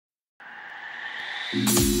The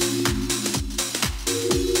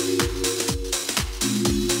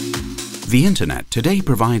Internet today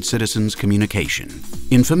provides citizens communication,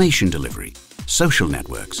 information delivery, social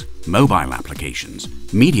networks, mobile applications,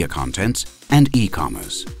 media contents, and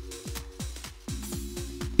e-commerce.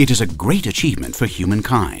 It is a great achievement for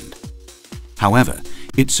humankind. However,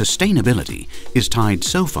 its sustainability is tied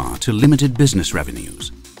so far to limited business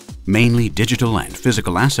revenues, mainly digital and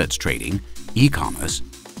physical assets trading, e-commerce,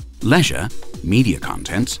 leisure, media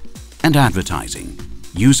contents, and advertising,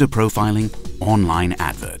 user profiling, online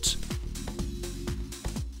adverts.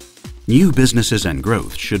 New businesses and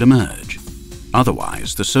growth should emerge.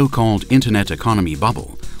 Otherwise, the so-called internet economy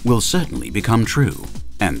bubble will certainly become true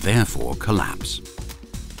and therefore collapse.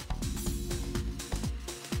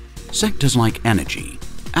 Sectors like energy,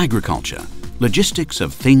 agriculture, logistics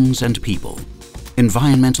of things and people,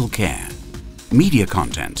 environmental care, media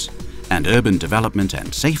contents, and urban development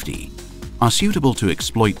and safety are suitable to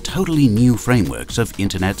exploit totally new frameworks of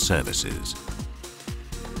Internet services.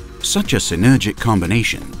 Such a synergic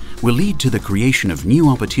combination will lead to the creation of new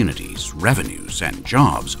opportunities, revenues, and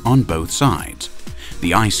jobs on both sides,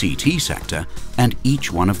 the ICT sector and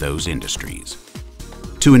each one of those industries.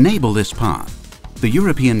 To enable this path, the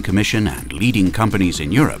European Commission and leading companies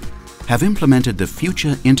in Europe have implemented the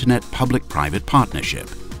Future Internet Public-Private Partnership,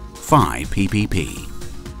 FI-PPP.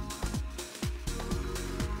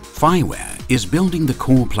 FI-WARE is building the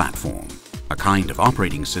core platform, a kind of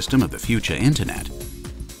operating system of the future Internet.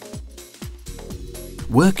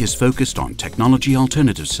 Work is focused on technology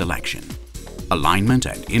alternative selection, alignment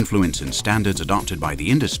and influence in standards adopted by the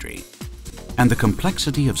industry, and the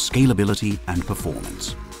complexity of scalability and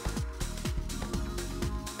performance.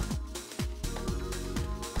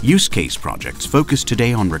 Use case projects focus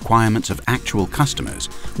today on requirements of actual customers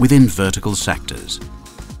within vertical sectors.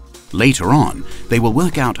 Later on, they will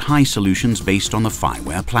work out high solutions based on the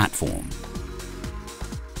FI-WARE platform.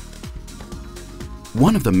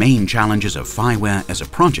 One of the main challenges of FI-WARE as a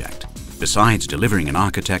project, besides delivering an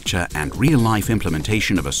architecture and real-life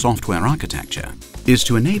implementation of a software architecture, is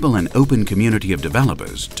to enable an open community of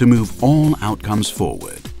developers to move all outcomes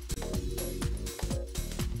forward.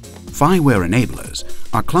 FI-WARE enablers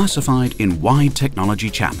are classified in wide technology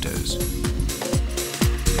chapters.